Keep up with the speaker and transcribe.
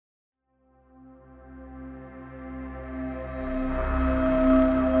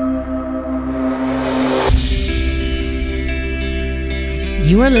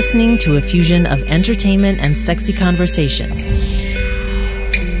You are listening to a fusion of entertainment and sexy conversation.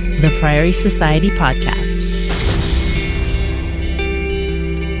 The Prairie Society Podcast.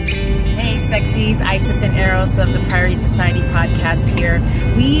 Hey, sexies, Isis and Eros of the Prairie Society Podcast here.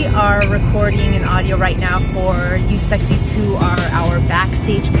 We are recording an audio right now for you sexies who are our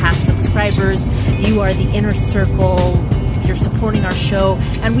Backstage Pass subscribers. You are the inner circle. You're supporting our show,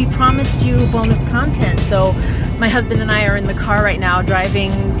 and we promised you bonus content. So my husband and I are in the car right now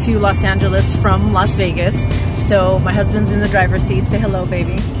driving to Los Angeles from Las Vegas. So my husband's in the driver's seat. Say hello,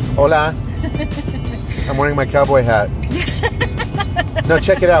 baby. Hola. I'm wearing my cowboy hat. No,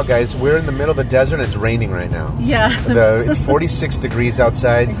 check it out, guys. We're in the middle of the desert and it's raining right now. Yeah. It's 46 degrees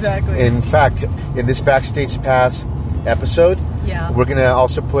outside. Exactly. In fact, in this Backstage Pass episode, we're going to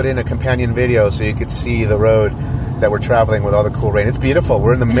also put in a companion video so you could see the road that we're traveling with all the cool rain. It's beautiful.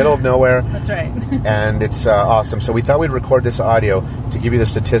 We're in the middle of nowhere. That's right. And it's awesome. So we thought we'd record this audio to give you the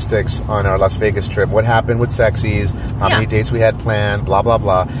statistics on our Las Vegas trip. What happened with Sexies, how many dates we had planned, blah, blah,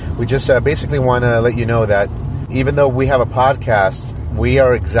 blah. We just basically want to let you know that even though we have a podcast, we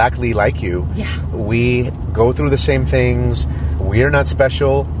are exactly like you. Yeah. We go through the same things. We are not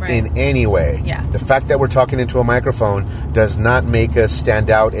special in any way. Yeah. The fact that we're talking into a microphone does not make us stand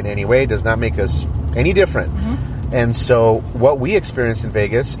out in any way, does not make us any different. Mm-hmm. And so what we experienced in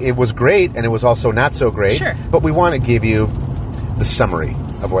Vegas, it was great and it was also not so great. Sure. But we want to give you the summary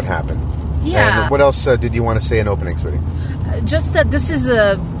of what happened. Yeah. And what else did you want to say in opening, sweetie? Just that this is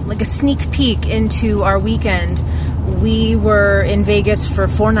a sneak peek into our weekend. We were in Vegas for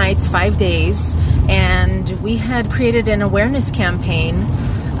 4 nights, 5 days, and we had created an awareness campaign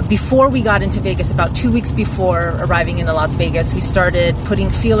before we got into Vegas. About 2 weeks before arriving into Las Vegas, we started putting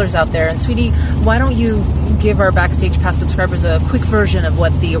feelers out there. And sweetie, why don't you give our Backstage Pass subscribers a quick version of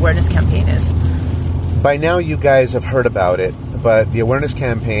what the awareness campaign is? By now you guys have heard about it, but the awareness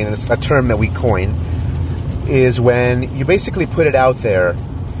campaign, and it's a term that we coined, is when you basically put it out there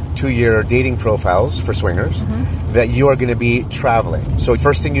to your dating profiles for swingers that you are going to be traveling. So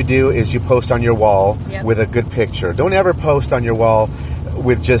first thing you do is you post on your wall with a good picture. Don't ever post on your wall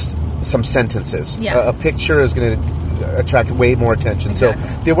with just some sentences. Yeah. A picture is going to attract way more attention. Exactly.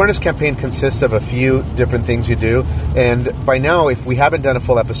 So the awareness campaign consists of a few different things you do. And by now, if we haven't done a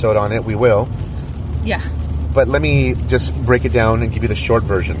full episode on it, we will. Yeah. But let me just break it down and give you the short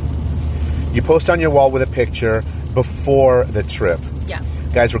version. You post on your wall with a picture before the trip. Yeah.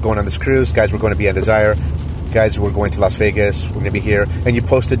 Guys, we're going on this cruise. Guys, we're going to be on Desire. Guys, we're going to Las Vegas. We're going to be here. And you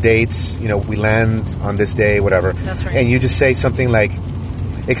post the dates. You know, we land on this day, whatever. That's right. And you just say something like,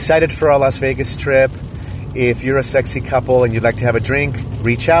 excited for our Las Vegas trip. If you're a sexy couple and you'd like to have a drink,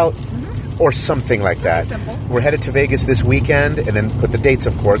 reach out. Or something like that. Simple. We're headed to Vegas this weekend. And then put the dates,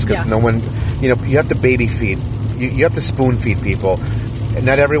 of course, because no one, you have to baby feed. You have to spoon feed people. And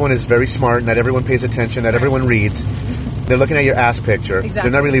not everyone is very smart. Not everyone pays attention. Not everyone reads. They're looking at your ass picture. Exactly.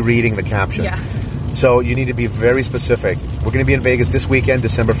 They're not really reading the caption. Yeah. So you need to be very specific. We're going to be in Vegas this weekend,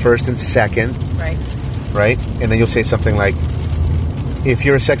 December 1st and 2nd. Right? And then you'll say something like, if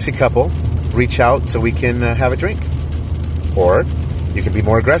you're a sexy couple, reach out so we can have a drink. Or you can be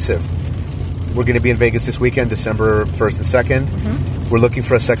more aggressive. We're going to be in Vegas this weekend, December 1st and 2nd. We're looking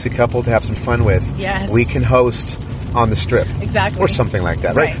for a sexy couple to have some fun with. Yes. We can host on the Strip. Exactly. Or something like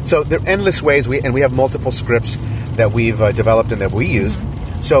that, right? So there are endless ways, and we have multiple scripts that we've developed and that we use.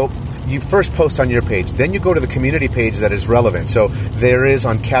 So you first post on your page, then you go to the community page that is relevant. So there is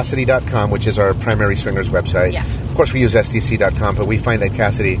on Kasidie.com, which is our primary swingers website. Yeah. Of course, we use SDC.com, but we find that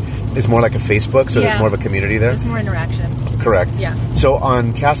Kasidie is more like a Facebook, so there's more of a community there. There's more interaction. Correct. Yeah. So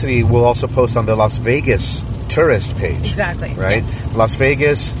on Kasidie, we'll also post on the Las Vegas tourist page. Exactly. Right? Yes. Las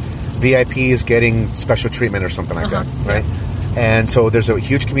Vegas VIP is getting special treatment or something like that, right? Yeah. And so there's a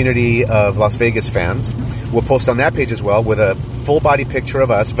huge community of Las Vegas fans. We'll post on that page as well with a full body picture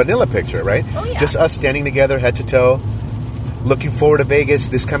of us, vanilla picture, right? Oh, yeah. Just us standing together, head to toe. Looking forward to Vegas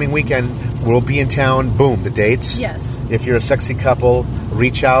this coming weekend. We'll be in town. Boom, the dates. Yes. If you're a sexy couple,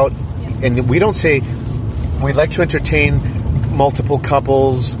 reach out. Yeah. And we don't say, we'd like to entertain multiple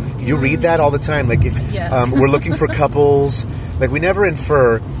couples. You read that all the time. Like if we're looking for couples, like we never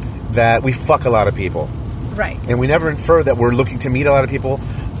infer that we fuck a lot of people. Right. And we never infer that we're looking to meet a lot of people,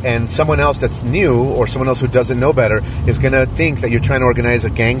 and someone else that's new or someone else who doesn't know better is going to think that you're trying to organize a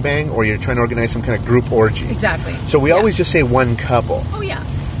gangbang or you're trying to organize some kind of group orgy. Exactly. So we always just say one couple. Oh, yeah.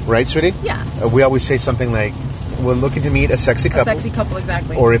 Right, sweetie? Yeah. We always say something like, we're looking to meet a sexy couple. A sexy couple,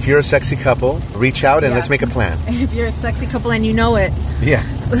 exactly. Or if you're a sexy couple, reach out and let's make a plan. If you're a sexy couple and you know it. Yeah.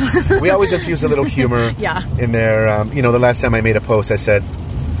 We always infuse a little humor in there. The last time I made a post, I said,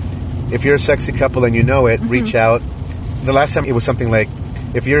 if you're a sexy couple and you know it, reach out. The last time it was something like,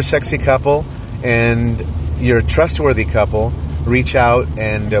 If you're a sexy couple and you're a trustworthy couple, reach out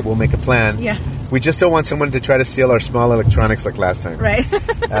and we'll make a plan. Yeah. We just don't want someone to try to steal our small electronics like last time. Right.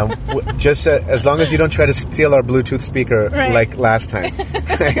 Just as long as you don't try to steal our Bluetooth speaker like last time.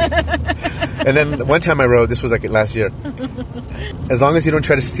 And then one time I wrote, this was like last year, as long as you don't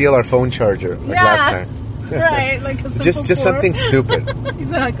try to steal our phone charger like last time. Right, like just something stupid.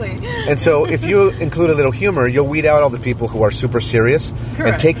 Exactly. And so if you include a little humor, you'll weed out all the people who are super serious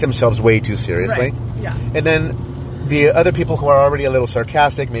and take themselves way too seriously. Right. Yeah. And then the other people who are already a little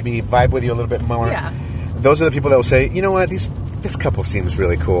sarcastic, maybe vibe with you a little bit more. Yeah. Those are the people that will say, you know what, this couple seems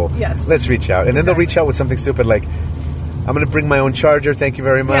really cool. Yes. Let's reach out. And then they'll reach out with something stupid like, I'm going to bring my own charger, thank you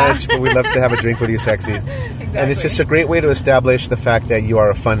very much, but we'd love to have a drink with you, sexies. Exactly. And it's just a great way to establish the fact that you are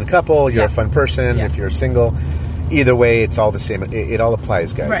a fun couple, you're a fun person, if you're single. Either way, it's all the same. It all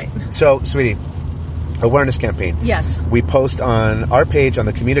applies, guys. Right. So, sweetie, awareness campaign. Yes. We post on our page, on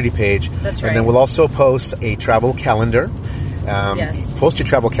the community page. That's right. And then we'll also post a travel calendar. Yes. Post your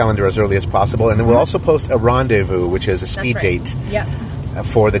travel calendar as early as possible. And then we'll also post a rendezvous, which is a speed date. Yep.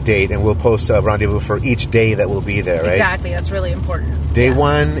 For the date, and we'll post a rendezvous for each day that we'll be there, right? Exactly, that's really important. Day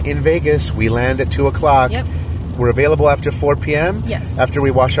 1 in Vegas, we land at 2 o'clock. Yep. We're available after 4 p.m. Yes. After we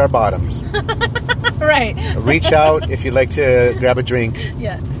wash our bottoms. Right. Reach out if you'd like to grab a drink.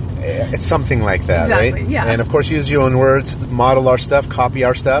 Yeah. It's something like that, Exactly, right? yeah. And of course, use your own words, model our stuff, copy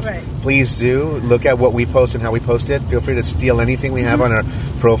our stuff. Right. Please do. Look at what we post and how we post it. Feel free to steal anything we have on our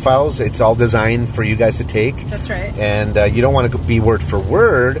profiles. It's all designed for you guys to take. That's right. And you don't want to be word for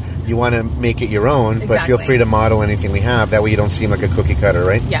word. You want to make it your own, but feel free to model anything we have. That way you don't seem like a cookie cutter,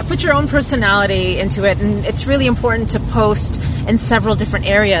 right? Yeah, put your own personality into it. And it's really important to post in several different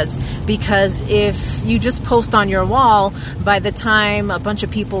areas, because if you just post on your wall, by the time a bunch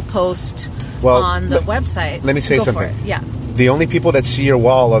of people post on the website... Let me say something. Yeah. The only people that see your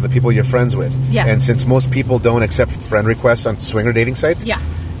wall are the people you're friends with. Yeah. And since most people don't accept friend requests on swinger dating sites,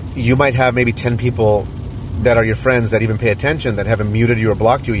 you might have maybe 10 people that are your friends that even pay attention, that haven't muted you or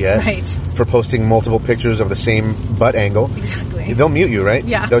blocked you yet for posting multiple pictures of the same butt angle. Exactly. They'll mute you, right?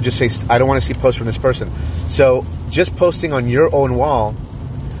 Yeah. They'll just say, I don't want to see posts from this person. So just posting on your own wall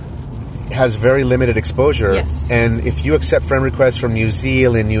has very limited exposure. Yes. And if you accept friend requests from New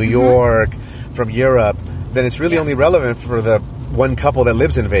Zealand, New York, from Europe, then it's really only relevant for the one couple that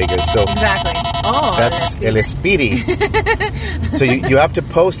lives in Vegas. So exactly. Oh, that's El Espiri. So you have to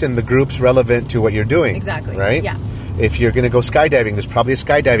post in the groups relevant to what you're doing. Exactly. Right? Yeah. If you're going to go skydiving, there's probably a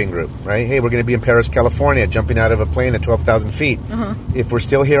skydiving group, right? Hey, we're going to be in Paris, California, jumping out of a plane at 12,000 feet. If we're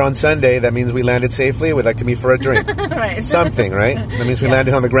still here on Sunday, that means we landed safely. We'd like to meet for a drink. Right. Something, right? That means we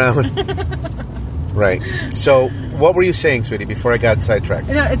landed on the ground. Right. So what were you saying, sweetie, before I got sidetracked?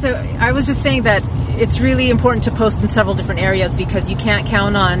 No, I was just saying that it's really important to post in several different areas, because you can't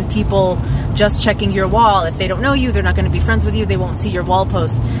count on people just checking your wall. If they don't know you, they're not going to be friends with you. They won't see your wall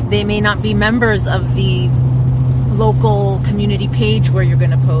post. They may not be members of the local community page where you're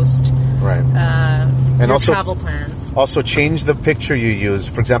going to post and your also, travel plans. Also, change the picture you use.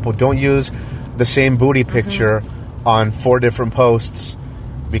 For example, don't use the same booty picture on 4 different posts,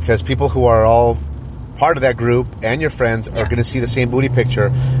 because people who are all part of that group and your friends are going to see the same booty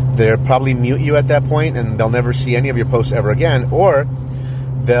picture. They'll probably mute you at that point, and they'll never see any of your posts ever again. Or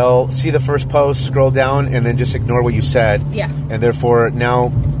they'll see the first post, scroll down, and then just ignore what you said. Yeah. And therefore,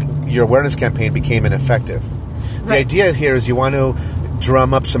 now your awareness campaign became ineffective. The idea here is you want to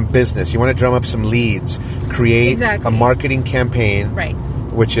drum up some business. You want to drum up some leads. Create a marketing campaign. Right.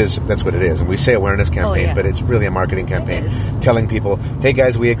 Which is, that's what it is. And we say awareness campaign, but it's really a marketing campaign. Telling people, hey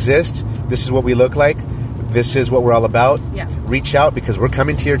guys, we exist. This is what we look like. This is what we're all about. Yeah. Reach out because we're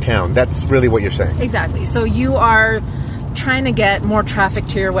coming to your town. That's really what you're saying. Exactly. So you are trying to get more traffic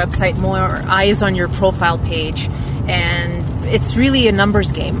to your website, more eyes on your profile page. And it's really a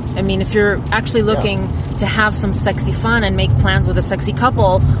numbers game. I mean, if you're actually looking to have some sexy fun and make plans with a sexy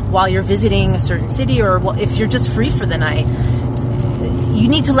couple while you're visiting a certain city, or if you're just free for the night, you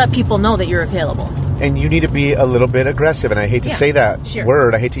need to let people know that you're available. And you need to be a little bit aggressive. And I hate to say that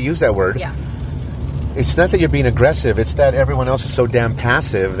word. I hate to use that word. Yeah. It's not that you're being aggressive. It's that everyone else is so damn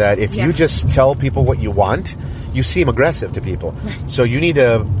passive that if you just tell people what you want, you seem aggressive to people. So you need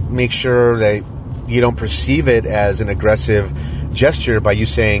to make sure that you don't perceive it as an aggressive gesture by you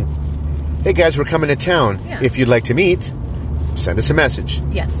saying, hey guys, we're coming to town. Yeah. If you'd like to meet, send us a message.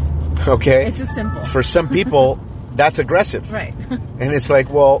 Yes. Okay? It's just simple. For some people, that's aggressive. Right. And it's like,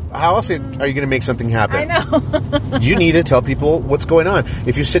 well, how else are you going to make something happen? I know. You need to tell people what's going on.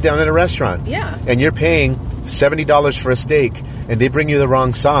 If you sit down at a restaurant and you're paying $70 for a steak and they bring you the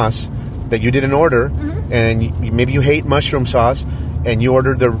wrong sauce that you didn't order, and maybe you hate mushroom sauce, and you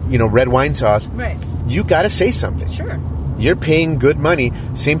ordered the red wine sauce, Right. you got to say something. Sure. You're paying good money.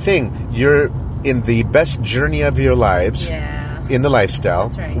 Same thing. You're in the best journey of your lives. Yeah. In the lifestyle,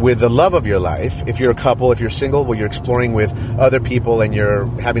 That's right. with the love of your life. If you're a couple, if you're single, well, you're exploring with other people and you're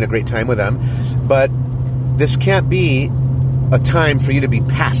having a great time with them. But this can't be a time for you to be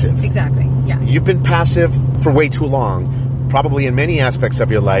passive. Exactly. Yeah. You've been passive for way too long, probably in many aspects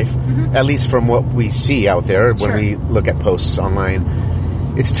of your life, at least from what we see out there when Sure. we look at posts online.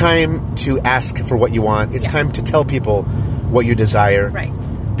 It's time to ask for what you want. It's time to tell people what you desire. Right.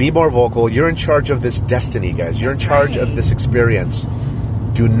 Be more vocal. You're in charge of this destiny, guys. You're That's in charge right. of this experience.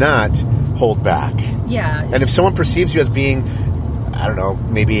 Do not hold back. Yeah. And if someone perceives you as being, I don't know,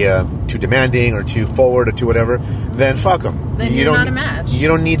 maybe too demanding or too forward or too whatever, then fuck them. Then you're not a match. You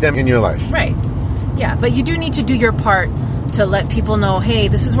don't need them in your life. Right. Yeah, but you do need to do your part to let people know, hey,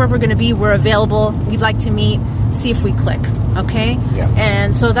 this is where we're going to be. We're available. We'd like to meet. See if we click. Okay? Yeah.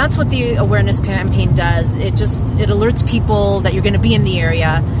 And so that's what the awareness campaign does. It alerts people that you're going to be in the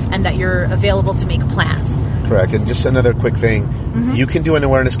area and that you're available to make plans. Correct. And just another quick thing. You can do an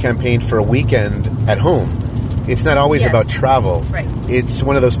awareness campaign for a weekend at home. It's not always Yes. about travel. Right. It's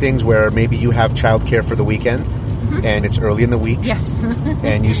one of those things where maybe you have childcare for the weekend and it's early in the week. Yes.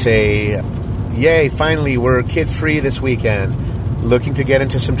 And you say, yay, finally, we're kid-free this weekend. Looking to get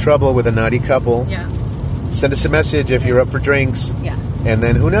into some trouble with a naughty couple. Yeah. Send us a message if you're up for drinks. Yeah. And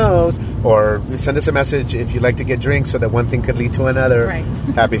then who knows? Or send us a message if you'd like to get drinks so that one thing could lead to another. Right.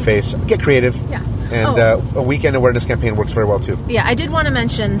 Happy face. Get creative. Yeah. And a weekend awareness campaign works very well too. Yeah, I did want to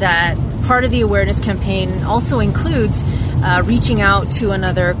mention that part of the awareness campaign also includes reaching out to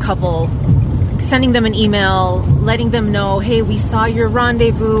another couple, sending them an email, letting them know, hey, we saw your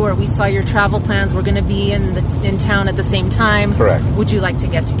rendezvous or we saw your travel plans. We're going to be in town at the same time. Correct. Would you like to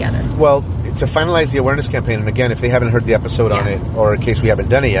get together? Well, to finalize the awareness campaign, and again, if they haven't heard the episode on Yeah. it, or in case we haven't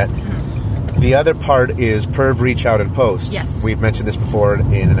done it yet, the other part is Perv Reach Out and Post. Yes. We've mentioned this before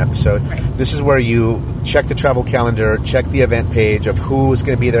in an episode. Right. This is where you check the travel calendar, check the event page of who's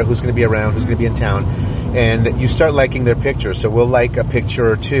going to be there, who's going to be around, who's going to be in town, and you start liking their pictures. So we'll like a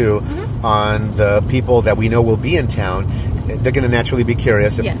picture or two on the people that we know will be in town. They're going to naturally be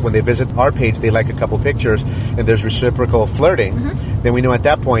curious. If, Yes. when they visit our page, they like a couple pictures, and there's reciprocal flirting. Then we know at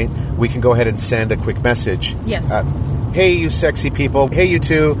that point we can go ahead and send a quick message. Yes. Hey, you sexy people. Hey, you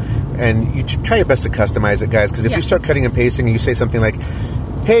two. And you try your best to customize it, guys, because if Yeah. you start cutting and pasting and you say something like,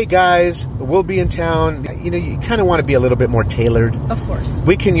 hey, guys, we'll be in town, you kind of want to be a little bit more tailored. Of course.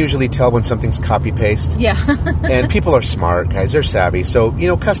 We can usually tell when something's copy-paste. Yeah. And people are smart, guys. They're savvy. So,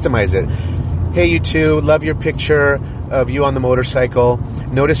 customize it. Hey, you two, love your picture of you on the motorcycle.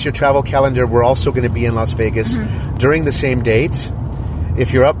 Notice your travel calendar. We're also going to be in Las Vegas during the same dates.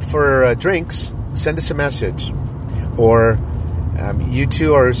 If you're up for drinks, send us a message. Or you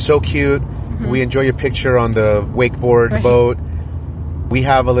two are so cute. We enjoy your picture on the wakeboard boat. We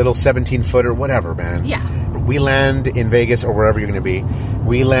have a little 17-footer, whatever, man. Yeah. We land in Vegas or wherever you're going to be.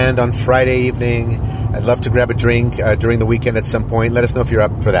 We land on Friday evening. I'd love to grab a drink during the weekend at some point. Let us know if you're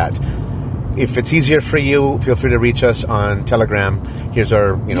up for that. If it's easier for you, feel free to reach us on Telegram. Here's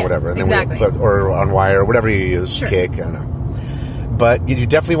our, whatever. And then exactly. or on Wire, whatever you use. Sure. Kick, I don't know. But you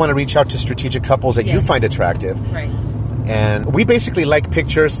definitely want to reach out to strategic couples that you Yes. find attractive. Right. And we basically like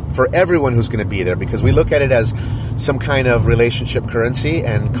pictures for everyone who's going to be there because we look at it as some kind of relationship currency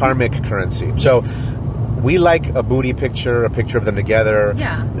and karmic currency. So we like a booty picture, a picture of them together.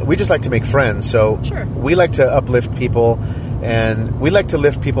 Yeah. We just like to make friends. So Sure. we like to uplift people, and we like to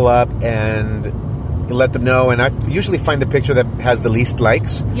lift people up and let them know. And I usually find the picture that has the least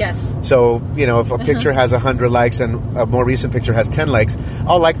likes. Yes. So, if a picture has 100 likes and a more recent picture has 10 likes,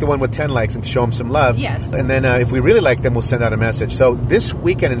 I'll like the one with 10 likes and show them some love. Yes. And then if we really like them, we'll send out a message. So this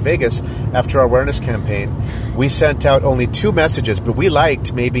weekend in Vegas, after our awareness campaign, we sent out only 2 messages, but we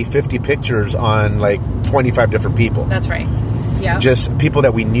liked maybe 50 pictures on like 25 different people. That's right. Yeah. Just people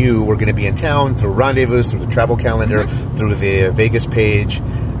that we knew were going to be in town through rendezvous, through the travel calendar, through the Vegas page,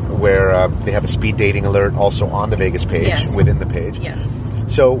 where they have a speed dating alert also on the Vegas page, Yes. within the page. Yes.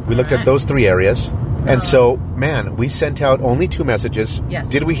 So we looked at Alright. those 3 areas. And so, man, we sent out only 2 messages. Yes.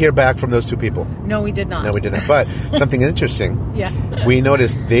 Did we hear back from those 2 people? No, we did not. No, we didn't. But something interesting. Yeah. We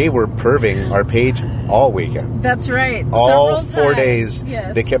noticed they were perving our page all weekend. That's right. All Several 4 times. days,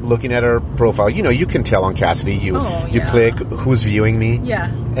 Yes. they kept looking at our profile. You can tell on Cassidy. You yeah. click who's viewing me. Yeah.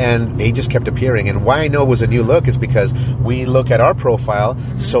 And they just kept appearing. And why I know it was a new look is because we look at our profile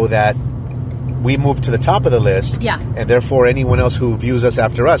so that we move to the top of the list. Yeah. And therefore, anyone else who views us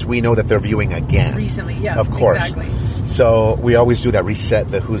after us, we know that they're viewing again. Recently, yeah. Of course. Exactly. So we always do that, reset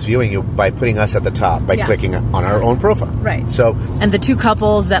the who's viewing you by putting us at the top, by clicking on our own profile. Right. So, and the two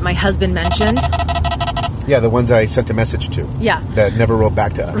couples that my husband mentioned. Yeah, the ones I sent a message to. Yeah. That never wrote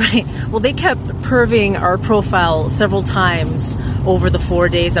back to us. Right. Well, they kept perving our profile several times over the 4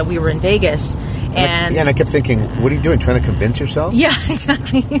 days that we were in Vegas. And I kept thinking, what are you doing? Trying to convince yourself? Yeah,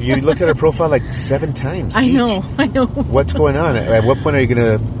 exactly. You looked at her profile like 7 times. I each. know. What's going on? At what point are you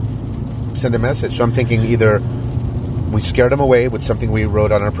going to send a message? So I'm thinking either we scared them away with something we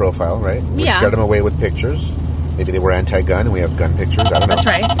wrote on our profile, right? We scared them away with pictures. Maybe they were anti-gun and we have gun pictures. I don't know. That's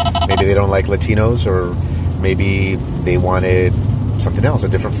right. Maybe they don't like Latinos, or maybe they wanted something else, a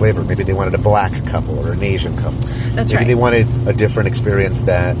different flavor. Maybe they wanted a black couple or an Asian couple. That's Maybe right. they wanted a different experience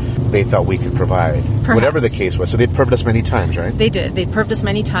that they thought we could provide. Perhaps. Whatever the case was. So they perved us many times, right? They did. They perved us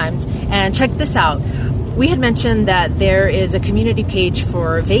many times. And check this out. We had mentioned that there is a community page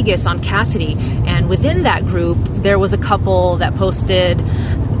for Vegas on Cassidy, and within that group, there was a couple that posted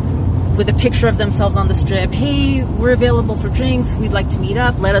with a picture of themselves on the strip, hey, we're available for drinks, we'd like to meet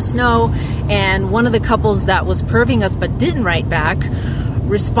up, let us know. And one of the couples that was perving us but didn't write back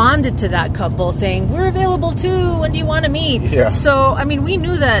responded to that couple saying, we're available too, when do you want to meet? Yeah. So, I mean, we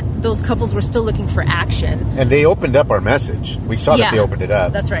knew that those couples were still looking for action. And they opened up our message. We saw that they opened it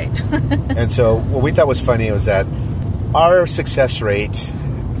up. That's right. And so what we thought was funny was that our success rate,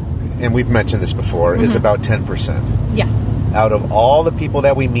 and we've mentioned this before, is about 10%. Yeah. Out of all the people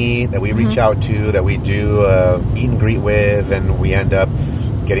that we meet, that we reach out to, that we do meet and greet with, and we end up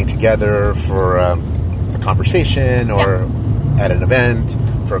getting together for a conversation or at an event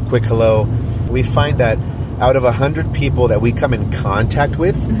for a quick hello, we find that out of 100 people that we come in contact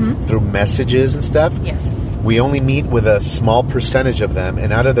with through messages and stuff, we only meet with a small percentage of them.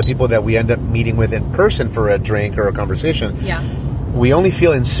 And out of the people that we end up meeting with in person for a drink or a conversation, we only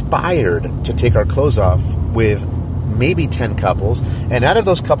feel inspired to take our clothes off with maybe 10 couples. And out of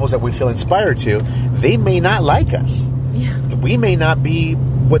those couples that we feel inspired to, they may not like us. Yeah. We may not be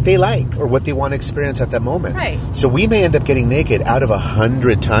what they like or what they want to experience at that moment. Right. So we may end up getting naked out of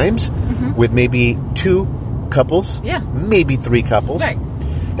 100 times with maybe 2 couples, maybe 3 couples. Right.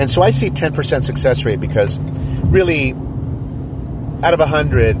 And so I see 10% success rate because really out of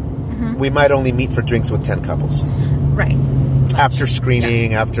 100, we might only meet for drinks with 10 couples. Right. After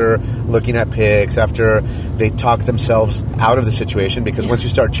screening, after looking at pics, after they talk themselves out of the situation, because once you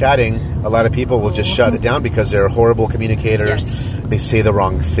start chatting, a lot of people will just shut it down because they're horrible communicators. They say the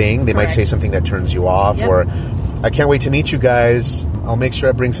wrong thing. They might say something that turns you off, or I can't wait to meet you guys. I'll make sure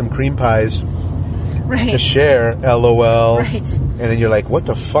I bring some cream pies to share, LOL. Right. And then you're like, what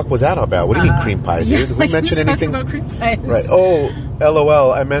the fuck was that about? What do you mean cream pie, dude? Did we mention anything? About cream pies. Right. Oh,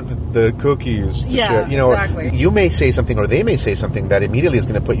 LOL, I meant the cookies to share. You know, exactly. You may say something or they may say something that immediately is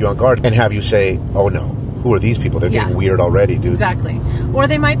going to put you on guard and have you say, oh no, who are these people? They're getting weird already, dude. Exactly. Or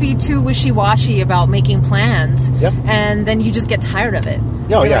they might be too wishy-washy about making plans, and then you just get tired of it.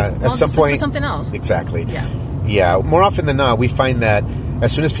 Oh, You're yeah. like, well, at some just look point. for something else. Exactly. Yeah. Yeah. More often than not, we find that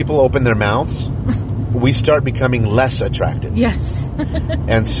as soon as people open their mouths, we start becoming less attractive. Yes.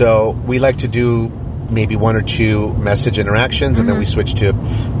 And so we like to do maybe 1 or 2 message interactions, and then we switch to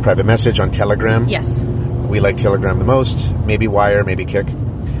private message on Telegram. Yes. We like Telegram the most, maybe Wire, maybe Kick.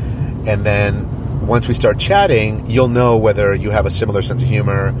 And then once we start chatting, you'll know whether you have a similar sense of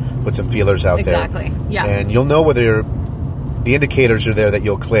humor, put some feelers out there. Exactly, yeah. And you'll know whether the indicators are there that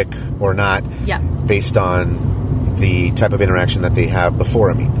you'll click or not based on the type of interaction that they have before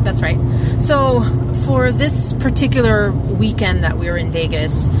a meet. That's right. So for this particular weekend that we were in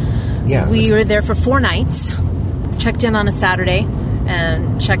Vegas, we were there for 4 nights, checked in on a Saturday,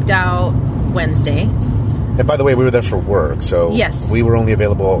 and checked out Wednesday. And by the way, we were there for work, so we were only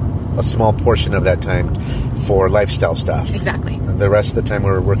available a small portion of that time for lifestyle stuff. Exactly. The rest of the time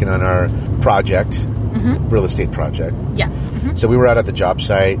we were working on our project, real estate project. Yeah. So we were out at the job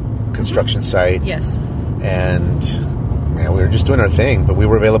site, construction site. Yes. And we were just doing our thing, but we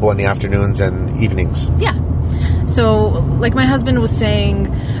were available in the afternoons and evenings. Yeah. So, like my husband was saying,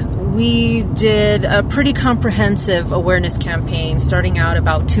 we did a pretty comprehensive awareness campaign starting out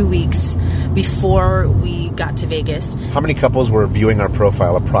about 2 weeks before we got to Vegas. How many couples were viewing our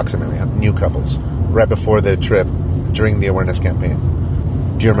profile approximately? New couples, right before the trip, during the awareness campaign?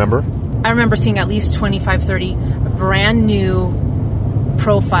 Do you remember? I remember seeing at least 25, 30 brand new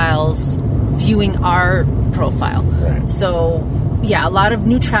profiles viewing our profile. Right. So, yeah, a lot of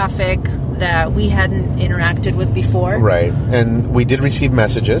new traffic that we hadn't interacted with before. Right. And we did receive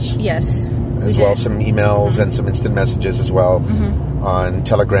messages. Yes. As well, some emails and some instant messages as well on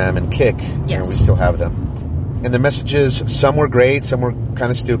Telegram and Kick. Yes. And we still have them. And the messages, some were great, some were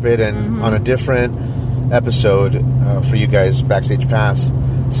kind of stupid, and on a different episode for you guys, Backstage Pass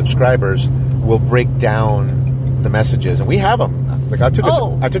subscribers, will break down the messages, and we have them. Like I took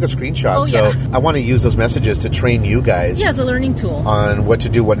a screenshot, so I want to use those messages to train you guys. Yeah, as a learning tool on what to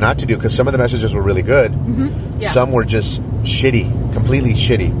do, what not to do, because some of the messages were really good. Yeah. Some were just shitty, completely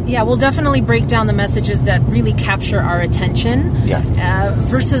shitty. Yeah, we'll definitely break down the messages that really capture our attention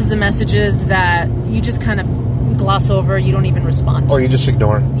versus the messages that you just kind of gloss over, you don't even respond to. Or you just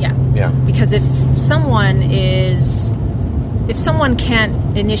ignore. Yeah. Because if someone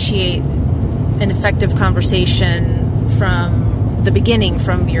can't initiate an effective conversation from the beginning,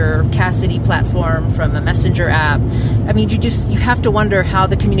 from your Cassidy platform, from a messenger app, I mean, you have to wonder how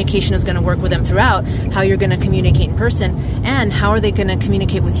the communication is going to work with them throughout, how you're going to communicate in person, and how are they going to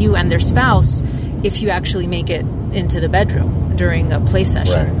communicate with you and their spouse if you actually make it into the bedroom during a play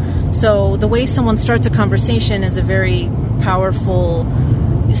session. Right. So the way someone starts a conversation is a very powerful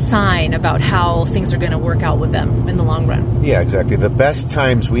sign about how things are going to work out with them in the long run. Yeah, exactly. The best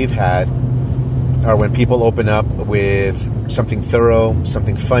times we've had are when people open up with something thorough,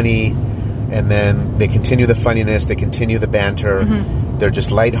 something funny, and then they continue the funniness, they continue the banter. They're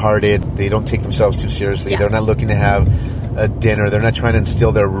just lighthearted. They don't take themselves too seriously. They're not looking to have a dinner. They're not trying to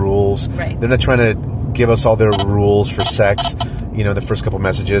instill their rules. Right. They're not trying to give us all their rules for sex. You know, the first couple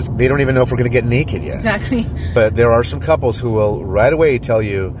messages, they don't even know if we're going to get naked yet. Exactly. But there are some couples who will right away tell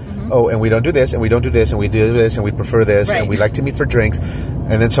you, oh, and we don't do this, and we don't do this, and we do this, and we prefer this, and we like to meet for drinks.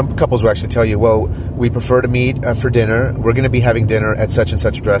 And then some couples will actually tell you, well, we prefer to meet for dinner. We're going to be having dinner at such and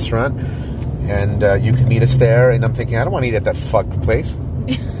such restaurant, and you can meet us there. And I'm thinking, I don't want to eat at that fucked place.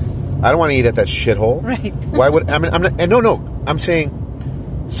 I don't want to eat at that shithole. Right. Why would, I mean, I'm not, and no, I'm saying,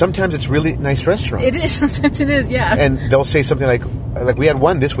 sometimes it's really nice restaurants. It is. Sometimes it is, yeah. And they'll say something like we had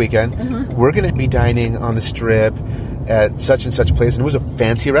one this weekend. We're going to be dining on the Strip at such and such place, and it was a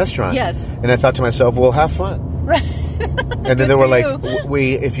fancy restaurant. Yes. And I thought to myself, well, have fun. Right. And then they were like,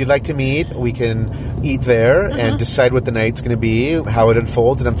 if you'd like to meet, we can eat there and decide what the night's going to be, how it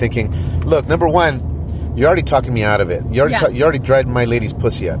unfolds. And I'm thinking, look, number one, you're already talking me out of it. You already dried my lady's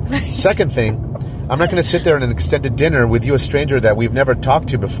pussy up. Right. Second thing, I'm not going to sit there in an extended dinner with you, a stranger that we've never talked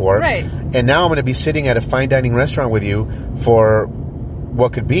to before. Right. And now I'm going to be sitting at a fine dining restaurant with you for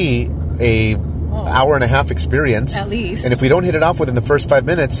what could be a hour and a half experience. At least. And if we don't hit it off within the first 5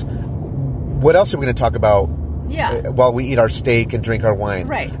 minutes, what else are we going to talk about while we eat our steak and drink our wine?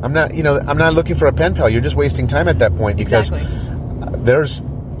 Right. I'm not looking for a pen pal. You're just wasting time at that point because there's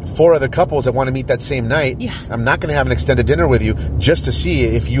 4 other couples that want to meet that same night. Yeah. I'm not going to have an extended dinner with you just to see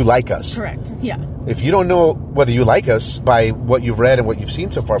if you like us. Correct. Yeah. If you don't know whether you like us by what you've read and what you've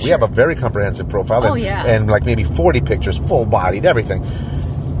seen so far, we have a very comprehensive profile. And like maybe 40 pictures, full-bodied, everything.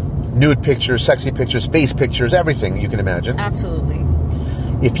 Nude pictures, sexy pictures, face pictures, everything you can imagine. Absolutely.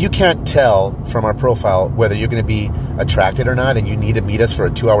 If you can't tell from our profile whether you're going to be attracted or not and you need to meet us for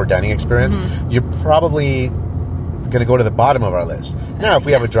a 2-hour dining experience, you're probably going to go to the bottom of our list. Now, if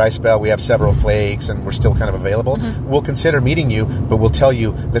we have a dry spell, we have several flakes, and we're still kind of available, we'll consider meeting you, but we'll tell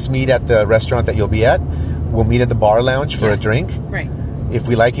you, let's meet at the restaurant that you'll be at. We'll meet at the bar lounge for a drink. Right. If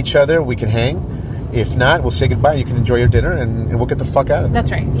we like each other, we can hang. If not, we'll say goodbye. You can enjoy your dinner, and we'll get the fuck out of it.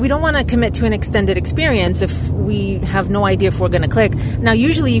 That's right. We don't want to commit to an extended experience if we have no idea if we're going to click. Now,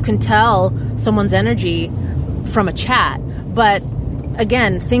 usually you can tell someone's energy from a chat, but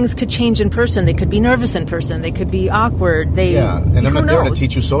again, things could change in person. They could be nervous in person. They could be awkward. And I'm not there to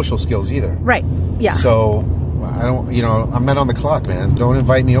teach you social skills either. Right. Yeah. So I don't, I'm not on the clock, man. Don't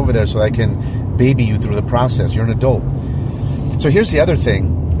invite me over there so I can baby you through the process. You're an adult. So here's the other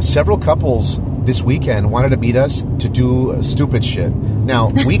thing. Several couples this weekend wanted to meet us to do stupid shit. Now,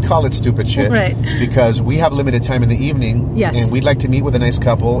 we call it stupid shit because we have limited time in the evening. Yes. And we'd like to meet with a nice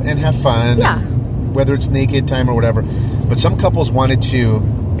couple and have fun. Yeah. Whether it's naked time or whatever. But some couples wanted to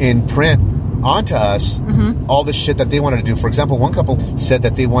imprint onto us all the shit that they wanted to do. For example, one couple said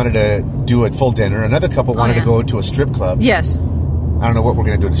that they wanted to do a full dinner. Another couple wanted to go to a strip club. Yes. I don't know what we're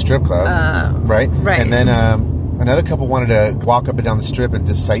going to do at a strip club. Right? Right. And then another couple wanted to walk up and down the strip and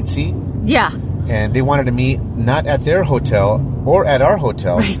just sightsee. Yeah. And they wanted to meet not at their hotel or at our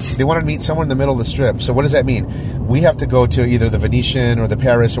hotel. Right. They wanted to meet somewhere in the middle of the strip. So what does that mean? We have to go to either the Venetian or the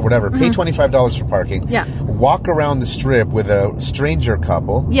Paris or whatever, pay $25 for parking, walk around the strip with a stranger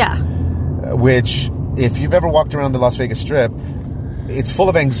couple, which, if you've ever walked around the Las Vegas Strip, it's full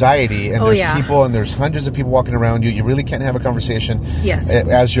of anxiety, and there's people, and there's hundreds of people walking around you. You really can't have a conversation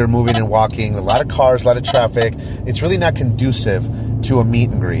as you're moving and walking. A lot of cars, a lot of traffic. It's really not conducive to a meet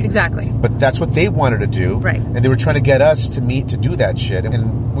and greet. Exactly. But that's what they wanted to do. Right. And they were trying to get us to meet to do that shit.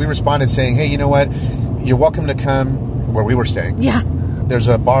 And we responded saying, hey, you know what? You're welcome to come where we were staying. Yeah. There's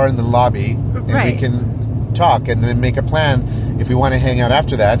a bar in the lobby, and we can talk and then make a plan. If we want to hang out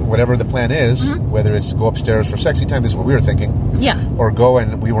after that, whatever the plan is, whether it's to go upstairs for sexy time, this is what we were thinking. Yeah. Or go,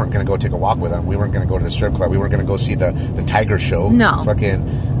 and we weren't going to go take a walk with them. We weren't going to go to the strip club. We weren't going to go see the tiger show. No.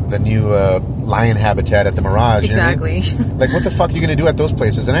 Fucking the new lion habitat at the Mirage. Exactly. You know what I mean? Like, what the fuck are you going to do at those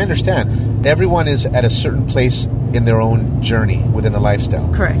places? And I understand. Everyone is at a certain place in their own journey within the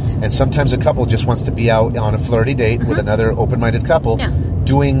lifestyle. Correct. And sometimes a couple just wants to be out on a flirty date with another open-minded couple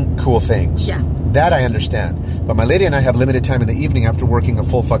doing cool things. Yeah. That I understand. But my lady and I have limited time in the evening after working a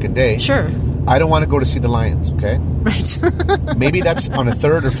full fucking day. Sure. I don't want to go to see the lions, okay? Right. Maybe that's on a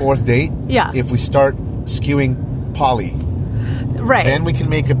third or fourth date. Yeah. If we start skewing poly. Right. Then we can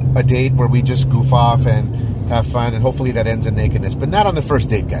make a date where we just goof off and have fun, and hopefully that ends in nakedness. But not on the first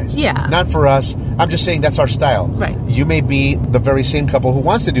date, guys. Yeah. Not for us. I'm just saying that's our style. Right. You may be the very same couple who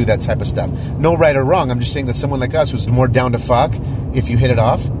wants to do that type of stuff. No right or wrong. I'm just saying that someone like us who's more down to fuck, if you hit it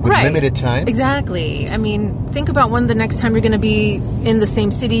off with limited time. Exactly. I mean, think about when the next time you're going to be in the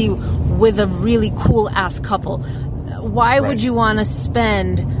same city with a really cool-ass couple. Why would you want to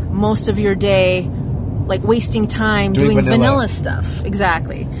spend most of your day like wasting time doing vanilla stuff?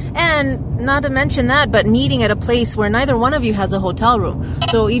 Exactly. And not to mention that, but meeting at a place where neither one of you has a hotel room.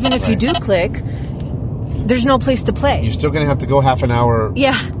 So even if you do click, there's no place to play. You're still going to have to go half an hour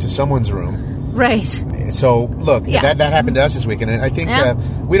to someone's room. Right. So, look, that happened to us this weekend. And I think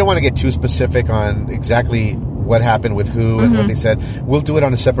we don't want to get too specific on exactly what happened with who and what they said. We'll do it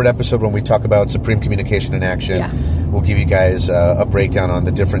on a separate episode when we talk about Supreme Communication in Action. Yeah. We'll give you guys a breakdown on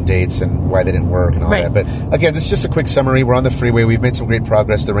the different dates and why they didn't work and all that. But again, this is just a quick summary. We're on the freeway. We've made some great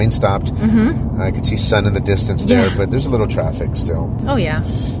progress. The rain stopped. I could see sun in the distance there, but there's a little traffic still. Oh, yeah.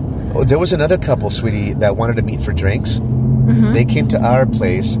 Oh, there was another couple, sweetie, that wanted to meet for drinks. They came to our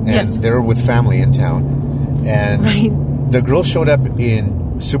place, and they were with family in town. And the girl showed up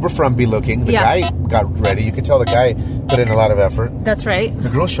in super frumpy looking. The guy got ready. You could tell the guy put in a lot of effort. That's right. The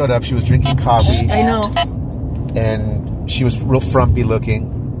girl showed up. She was drinking coffee. I know. And she was real frumpy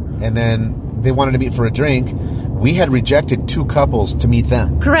looking. And then they wanted to meet for a drink. We had rejected 2 couples to meet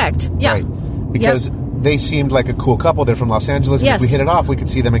them. Correct. Yeah. Right. Because they seemed like a cool couple. They're from Los Angeles. And if we hit it off, we could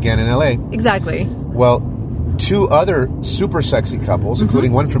see them again in L.A. Exactly. Well, 2 other super sexy couples,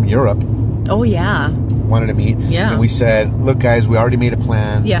 including one from Europe. Oh, yeah. Wanted to meet. Yeah. And we said, look, guys, we already made a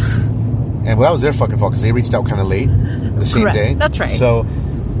plan. Yeah. And that was their fucking fault because they reached out kind of late the same day. That's right. So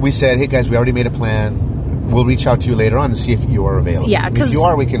we said, hey, guys, we already made a plan. We'll reach out to you later on to see if you are available. Yeah. If you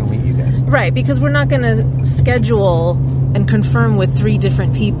are, we can meet you guys. Right, because we're not going to schedule and confirm with 3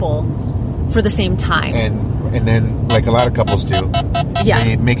 different people for the same time. And then, like a lot of couples do,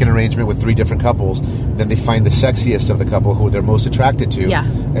 they make an arrangement with 3 different couples. Then they find the sexiest of the couple who they're most attracted to. Yeah.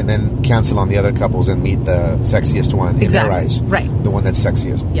 And then cancel on the other couples and meet the sexiest one in their eyes. Right. The one that's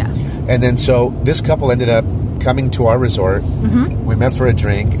sexiest. Yeah. And then so this couple ended up coming to our resort. We met for a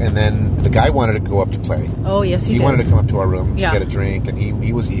drink, and then the guy wanted to go up to play. Oh, yes, he did. He wanted to come up to our room to get a drink, and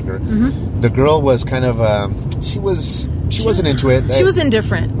he was eager. The girl was kind of, she wasn't into it. She was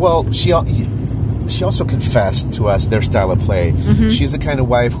indifferent. Well, she also confessed to us their style of play. She's the kind of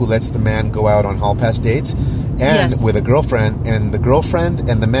wife who lets the man go out on hall pass dates and with a girlfriend, and the girlfriend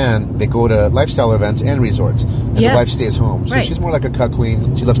and the man, they go to lifestyle events and resorts, and the wife stays home. So she's more like a cut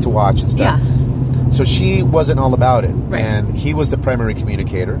queen. She loves to watch and stuff. So she wasn't all about it, and he was the primary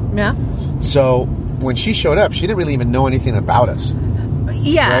communicator. Yeah. So when she showed up, she didn't really even know anything about us.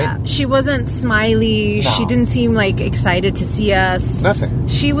 Yeah, she wasn't smiley. No. She didn't seem like excited to see us. Nothing.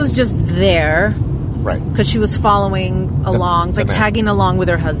 She was just there. Right. Because she was following along, tagging along with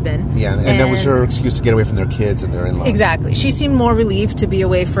her husband. Yeah, and that was her excuse to get away from their kids and their in-laws. Exactly. She seemed more relieved to be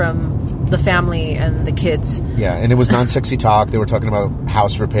away from the family and the kids. Yeah, and it was non-sexy talk. They were talking about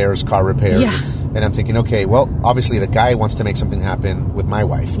house repairs, car repairs. Yeah. And I'm thinking, okay, well, obviously the guy wants to make something happen with my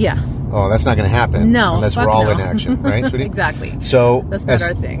wife. Yeah. Oh, that's not going to happen. No, unless we're all in action, right, sweetie? Exactly. So that's not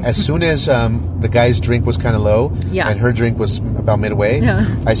our thing. As soon as the guy's drink was kind of low, and her drink was about midway,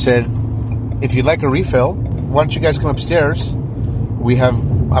 I said, if you'd like a refill, why don't you guys come upstairs? We have,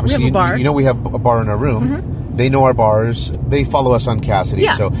 obviously, a bar. We have a bar in our room. They know our bars. They follow us on Cassidy,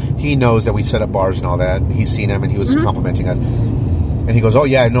 so he knows that we set up bars and all that. He's seen them, and he was complimenting us. And he goes, oh,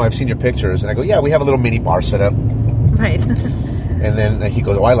 yeah, no, I've seen your pictures. And I go, yeah, we have a little mini bar set up. Right. And then he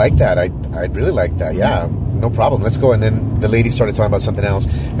goes, oh, I like that. I'd really like that. Yeah, no problem. Let's go. And then the lady started talking about something else.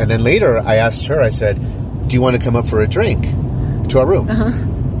 And then later I asked her, I said, do you want to come up for a drink to our room?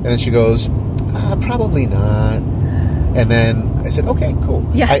 And then she goes, probably not. And then I said, okay, cool.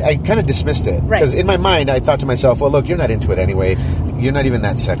 Yeah. I kind of dismissed it. Because in my mind, I thought to myself, well, look, you're not into it anyway. You're not even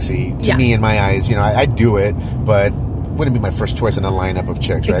that sexy to me in my eyes. You know, I do it, but wouldn't be my first choice in a lineup of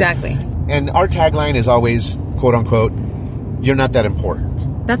chicks, right? Exactly. And our tagline is always, quote unquote, "You're not that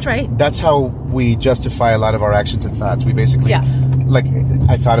important." That's right. That's how we justify a lot of our actions and thoughts. We basically, like,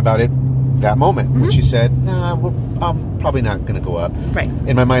 I thought about it that moment when she said, "Nah, I'm probably not going to go up." Right.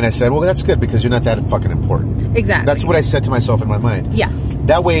 In my mind, I said, "Well, that's good because you're not that fucking important." Exactly. That's what I said to myself in my mind. Yeah.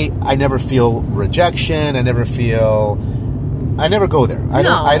 That way, I never feel rejection. I never go there.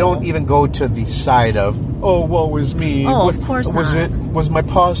 I don't even go to the side of, "Oh, woe is me." Oh, of course was not. Was my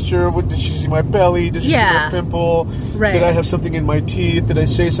posture? Did she see my belly? Did she see my pimple? Right. Did I have something in my teeth? Did I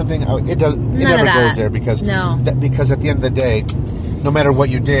say something? It doesn't. It never goes there because because at the end of the day, no matter what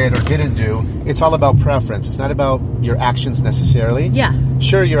you did or didn't do, it's all about preference. It's not about your actions necessarily. Yeah.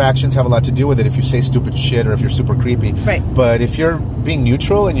 Sure, your actions have a lot to do with it if you say stupid shit or if you're super creepy. Right. But if you're being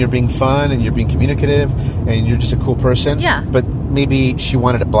neutral and you're being fun and you're being communicative and you're just a cool person. Yeah. But maybe she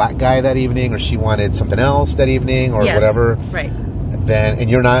wanted a black guy that evening or she wanted something else that evening or whatever. Right. Then, and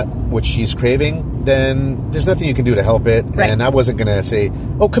you're not what she's craving, then there's nothing you can do to help it. Right. And I wasn't going to say,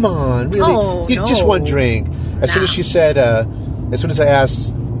 "Oh, come on, really? Oh, no. Just one drink." As soon as she said, as soon as I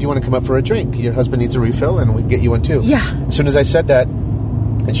asked, "Do you want to come up for a drink? Your husband needs a refill and we can get you one too." Yeah. As soon as I said that,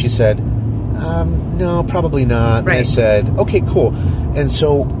 and she said, "No, probably not." Right. And I said, "Okay, cool." And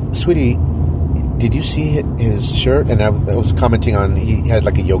so, sweetie, did you see his shirt? And I was commenting on, he had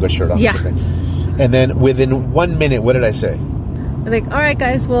like a yoga shirt on. Yeah. Or something. And then within 1 minute, what did I say? Like, all right,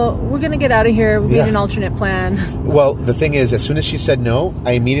 guys, well, we're going to get out of here. We need an alternate plan. Well, the thing is, as soon as she said no,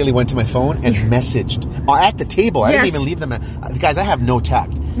 I immediately went to my phone and messaged at the table. I didn't even leave them. Guys, I have no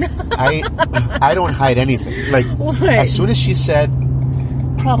tact. I don't hide anything. Like, as soon as she said,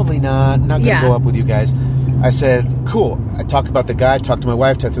 "Probably not going to go up with you guys," I said, "Cool." I talked about the guy, talked to my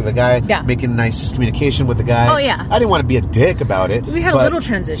wife, talked to the guy, making nice communication with the guy. Oh, yeah. I didn't want to be a dick about it. We had a little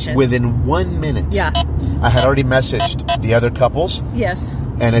transition. Within 1 minute, I had already messaged the other couples. Yes.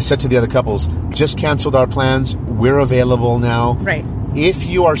 And I said to the other couples, "Just canceled our plans. We're available now. Right. If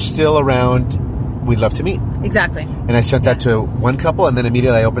you are still around, we'd love to meet." Exactly. And I sent that to one couple, and then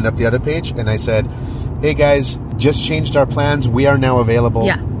immediately I opened up the other page, and I said, "Hey, guys, just changed our plans. We are now available.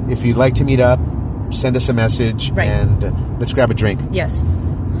 Yeah. If you'd like to meet up, send us a message, and let's grab a drink." Yes.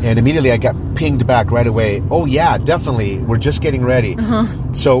 And immediately I got pinged back right away. "Oh, yeah, definitely. We're just getting ready."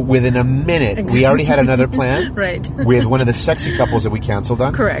 So within a minute, we already had another plan with one of the sexy couples that we canceled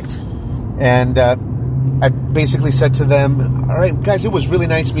on. Correct. And I basically said to them, "All right, guys, it was really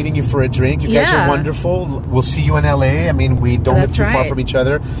nice meeting you for a drink. You guys are wonderful. We'll see you in LA. I mean, we don't live too far from each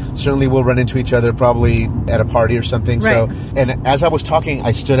other. Certainly we'll run into each other probably at a party or something." Right. So, and as I was talking,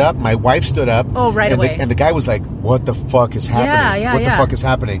 I stood up. My wife stood up. Oh, right away. And the guy was like, "What the fuck is happening? What the fuck is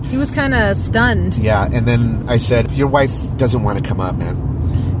happening?" He was kind of stunned. Yeah. And then I said, "Your wife doesn't want to come up, man."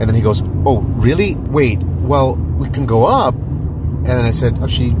 And then he goes, "Oh, really? Wait, well, we can go up." And then I said, "Oh,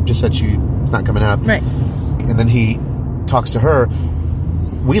 she just said she's not coming up." Right. And then he talks to her.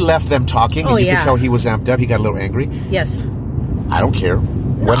 We left them talking, and you could tell he was amped up. He got a little angry. Yes. I don't care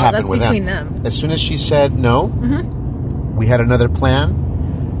what happened with between them. As soon as she said no, we had another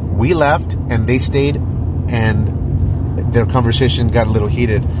plan. We left, and they stayed, and their conversation got a little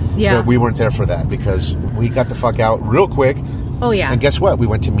heated. Yeah. But we weren't there for that because we got the fuck out real quick. Oh, yeah. And guess what? We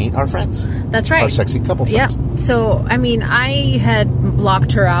went to meet our friends. That's right. Our sexy couple friends. Yeah. So, I mean, I had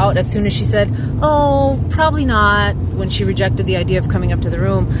blocked her out as soon as she said, "Oh, probably not," when she rejected the idea of coming up to the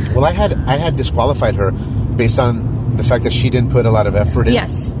room. Well, I had disqualified her based on the fact that she didn't put a lot of effort in.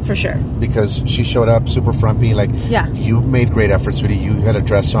 Yes, for sure. Because she showed up super frumpy. Like, you made great efforts, sweetie. You had a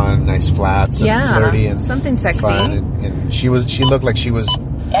dress on, nice flats, and flirty, and something sexy. Fun, and she looked like she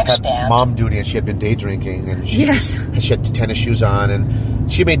had mom duty, and she had been day drinking, and she had tennis shoes on,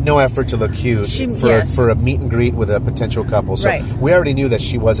 and she made no effort to look cute for a meet and greet with a potential couple. So we already knew that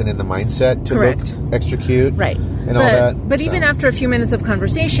she wasn't in the mindset to look extra cute, right? And all that. But even after a few minutes of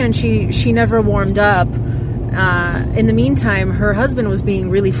conversation, she never warmed up. In the meantime, her husband was being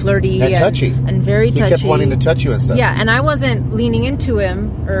really flirty and touchy, and very touchy. He kept wanting to touch you and stuff. Yeah, and I wasn't leaning into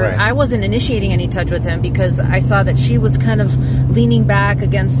him, or I wasn't initiating any touch with him because I saw that she was kind of leaning back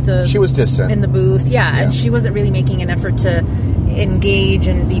against the. She was distant in the booth. Yeah, and she wasn't really making an effort to engage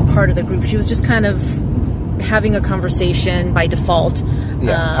and be part of the group. She was just kind of having a conversation by default.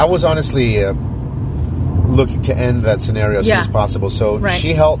 Yeah, I was honestly looking to end that scenario as soon as possible. So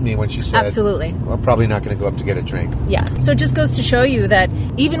she helped me when she said, "Absolutely, I'm probably not going to go up to get a drink." Yeah. So it just goes to show you that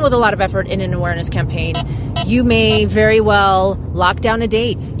even with a lot of effort in an awareness campaign, you may very well lock down a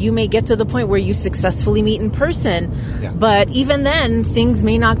date. You may get to the point where you successfully meet in person. Yeah. But even then, things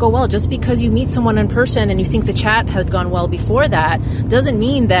may not go well. Just because you meet someone in person and you think the chat had gone well before that doesn't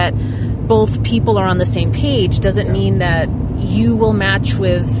mean that both people are on the same page doesn't mean that you will match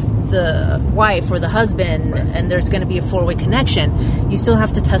with the wife or the husband and there's going to be a four-way connection. You still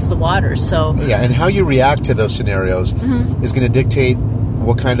have to test the waters. So yeah, and how you react to those scenarios is going to dictate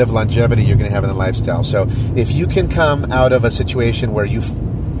what kind of longevity you're going to have in the lifestyle. So if you can come out of a situation where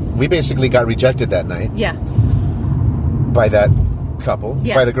we basically got rejected that night by that couple,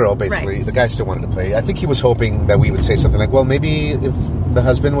 by the girl, basically. Right. The guy still wanted to play. I think he was hoping that we would say something like, well, maybe if the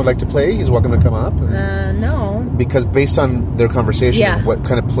husband would like to play, he's welcome to come up. No. Because based on their conversation, what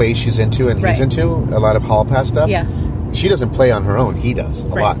kind of play she's into and he's into, a lot of hall pass stuff, she doesn't play on her own. He does a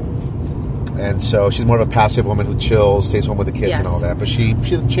lot. And so she's more of a passive woman who chills, stays home with the kids and all that. But she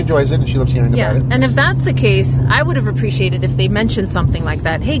enjoys it and she loves hearing about it. And if that's the case, I would have appreciated if they mentioned something like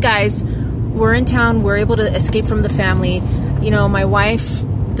that. Hey, guys, we're in town. We're able to escape from the family. You know, my wife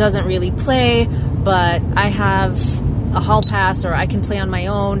doesn't really play, but I have a hall pass or I can play on my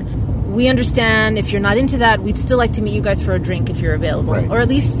own. We understand if you're not into that, we'd still like to meet you guys for a drink if you're available. Right. Or at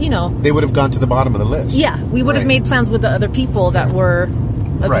least, you know. They would have gone to the bottom of the list. Yeah, we would have made plans with the other people that were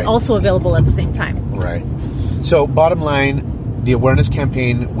also available at the same time. Right. So, bottom line, the awareness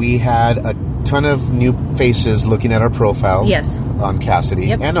campaign, we had a ton of new faces looking at our profile on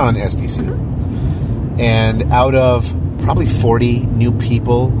Kasidie and on SDC. And out of probably 40 new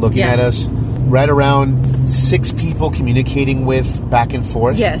people looking at us, right around 6 people communicating with back and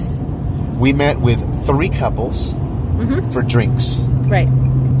forth. Yes. We met with 3 couples for drinks. Right.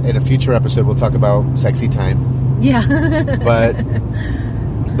 In a future episode, we'll talk about sexy time. Yeah. But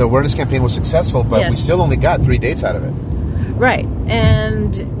the awareness campaign was successful, but we still only got 3 dates out of it. Right.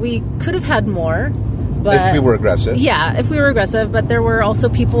 And we could have had more. But if we were aggressive. Yeah, if we were aggressive. But there were also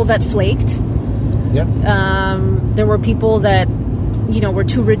people that flaked. Yeah. There were people that, you know, were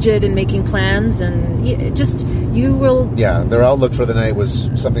too rigid in making plans, and you will... Yeah, their outlook for the night was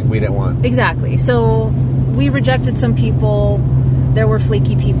something we didn't want. Exactly. So we rejected some people. There were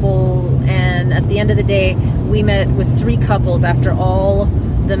flaky people, and at the end of the day, we met with 3 couples after all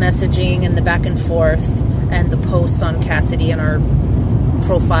the messaging and the back and forth and the posts on Kasidie and our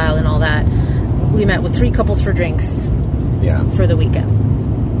profile and all that. We met with 3 couples for drinks for the weekend.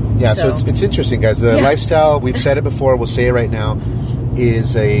 Yeah, so it's interesting, guys. The lifestyle, we've said it before, we'll say it right now,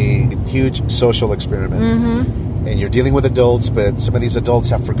 is a huge social experiment. And you're dealing with adults, but some of these adults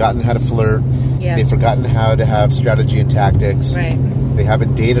have forgotten how to flirt. Yes. They've forgotten how to have strategy and tactics. Right. They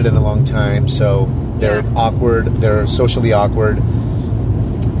haven't dated in a long time, so they're awkward. They're socially awkward.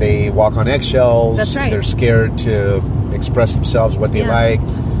 They walk on eggshells. That's right. They're scared to express themselves, what they like.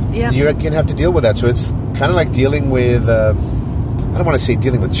 Yeah. You're going to have to deal with that. So it's kind of like dealing with... I don't want to say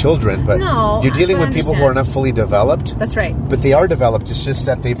dealing with children, but you're dealing with people who are not fully developed. That's right. But they are developed. It's just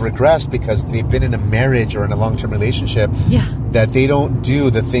that they've regressed because they've been in a marriage or in a long-term relationship that they don't do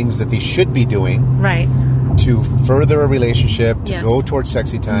the things that they should be doing to further a relationship, to go towards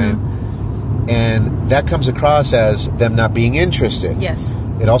sexy time. And that comes across as them not being interested. Yes.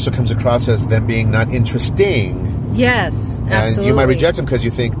 It also comes across as them being not interesting. Yes, absolutely. And you might reject them because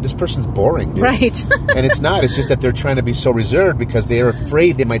you think, this person's boring, dude. Right. And it's not. It's just that they're trying to be so reserved because they're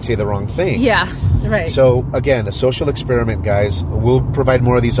afraid they might say the wrong thing. Yes, right. So, again, a social experiment, guys. We'll provide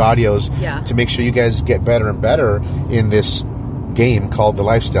more of these audios to make sure you guys get better and better in this game called the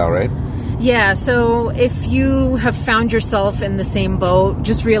lifestyle, right? Yeah, so if you have found yourself in the same boat,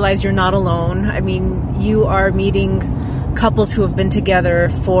 just realize you're not alone. I mean, you are meeting couples who have been together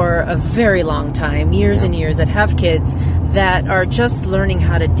for a very long time, years and years, that have kids, that are just learning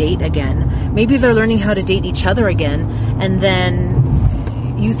how to date again. Maybe they're learning how to date each other again, and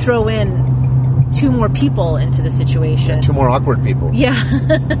then you throw in 2 more people into the situation. 2 more awkward people. Yeah.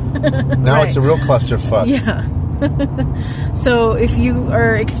 Now it's a real clusterfuck. Yeah. So if you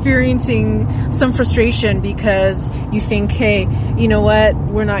are experiencing some frustration because you think, hey, you know what,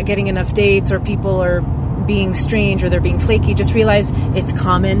 we're not getting enough dates, or people are being strange or they're being flaky, just realize it's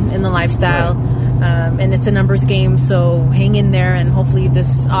common in the lifestyle. And it's a numbers game, so hang in there, and hopefully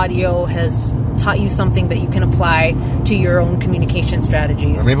this audio has taught you something that you can apply to your own communication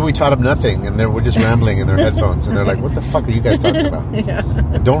strategies. Or maybe we taught them nothing and we're just rambling in their headphones and they're like, what the fuck are you guys talking about?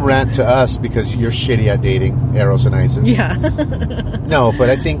 And don't rant to us because you're shitty at dating, Eros and Isis. No,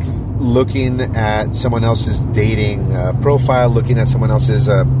 but I think looking at someone else's dating profile, looking at someone else's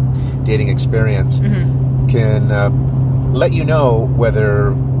dating experience can let you know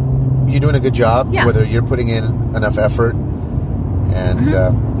whether you're doing a good job, whether you're putting in enough effort, and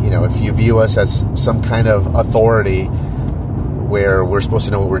you know, if you view us as some kind of authority where we're supposed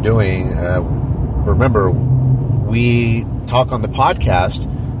to know what we're doing. Remember, we talk on the podcast,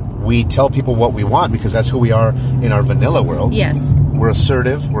 we tell people what we want because that's who we are in our vanilla world. Yes. We're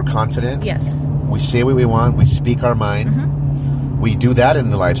assertive. We're confident. Yes. We say what we want. We speak our mind. Mm-hmm. We do that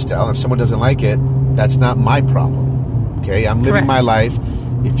in the lifestyle. If someone doesn't like it, that's not my problem. Okay? I'm living Correct. my life.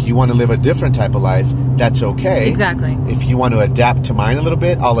 If you want to live a different type of life, that's okay. Exactly. If you want to adapt to mine a little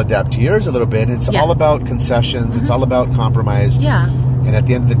bit, I'll adapt to yours a little bit. It's all about concessions. It's all about compromise. Yeah. And at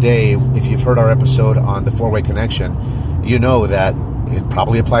the end of the day, if you've heard our episode on the four-way connection, you know that it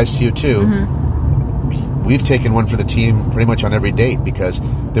probably applies to you too. Mm-hmm. We've taken one for the team pretty much on every date because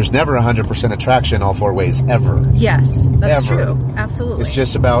there's never 100% attraction all four ways, ever. Yes, that's Ever. true. Absolutely. It's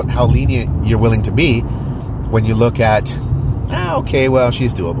just about how lenient you're willing to be when you look at, okay, well,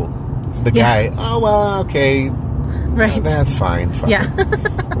 she's doable. The guy, okay, right. that's fine.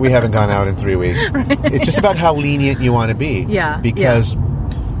 Yeah. We haven't gone out in 3 weeks. Right. It's just about how lenient you want to be. Yeah. Because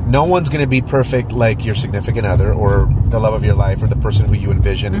no one's going to be perfect like your significant other or the love of your life or the person who you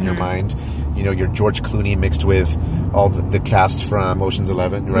envision in your mind. You know, your George Clooney mixed with all the cast from Ocean's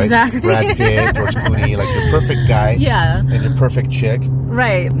 11, right? Exactly. Brad Pitt, George Clooney, like your perfect guy. Yeah. And your perfect chick.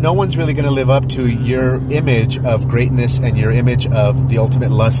 Right. No one's really going to live up to your image of greatness and your image of the ultimate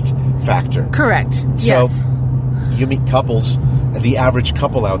lust factor. Correct. So Yes. you meet couples, the average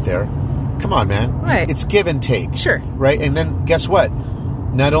couple out there, come on, man. Right. It's give and take. Sure. Right? And then guess what?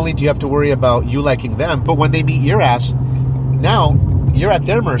 Not only do you have to worry about you liking them, but when they meet your ass, now you're at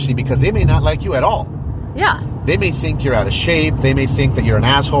their mercy because they may not like you at all. Yeah. They may think you're out of shape. They may think that you're an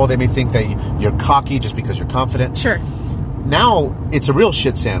asshole. They may think that you're cocky just because you're confident. Sure. Now it's a real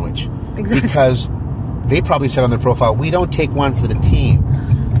shit sandwich. Exactly. Because they probably said on their profile, we don't take one for the team.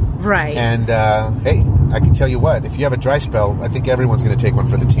 Right. And, hey, I can tell you what, if you have a dry spell, I think everyone's going to take one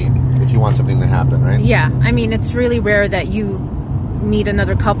for the team if you want something to happen, right? Yeah. I mean, it's really rare that you meet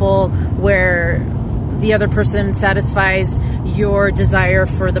another couple where the other person satisfies your desire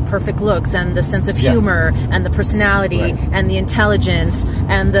for the perfect looks and the sense of humor and the personality and the intelligence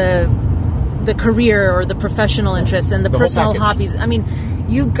and the career or the professional interests and the personal hobbies. I mean,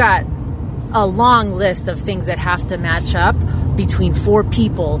 you've got a long list of things that have to match up between four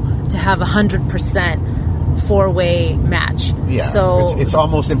people to have 100% four-way match. Yeah. So it's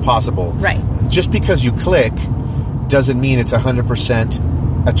almost impossible. Right. Just because you click doesn't mean it's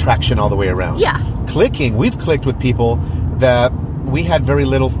 100% attraction all the way around. Yeah. Clicking, we've clicked with people that we had very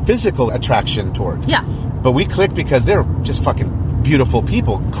little physical attraction toward. Yeah. But we clicked because they're just fucking beautiful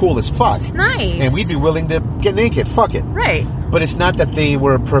people, cool as fuck. It's nice. And we'd be willing to get naked, fuck it. Right. But it's not that they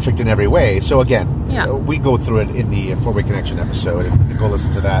were perfect in every way. So again, we go through it in the four-way connection episode, and you can go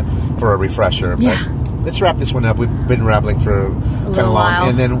listen to that for a refresher. Yeah. But let's wrap this one up. We've been rambling for kind of long. while.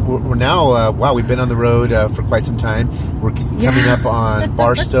 And then we're now, we've been on the road for quite some time. We're coming up on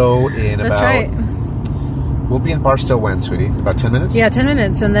Barstow in That's about... right. We'll be in Barstow when, sweetie? About 10 minutes? Yeah, 10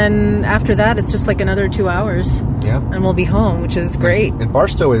 minutes. And then after that, it's just like another 2 hours. Yeah. And we'll be home, which is great. And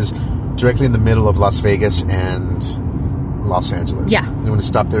Barstow is directly in the middle of Las Vegas and Los Angeles. Yeah. You want to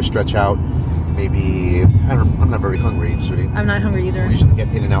stop there, stretch out, maybe... I'm not very hungry, sweetie. I'm not hungry either. We usually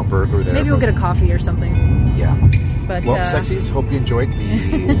get In-N-Out Burger there. Maybe we'll get a coffee or something. Yeah. But, well, sexies, hope you enjoyed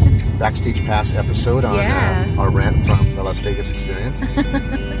the Backstage Pass episode on our rant from the Las Vegas experience.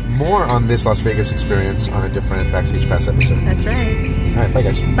 More on this Las Vegas experience on a different Backstage Pass episode. That's right. All right, bye,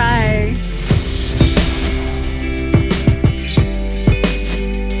 guys. Bye.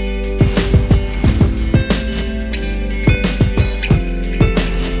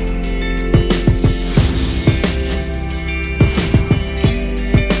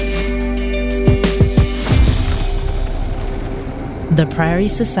 The Prairie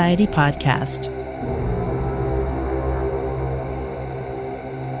Society Podcast.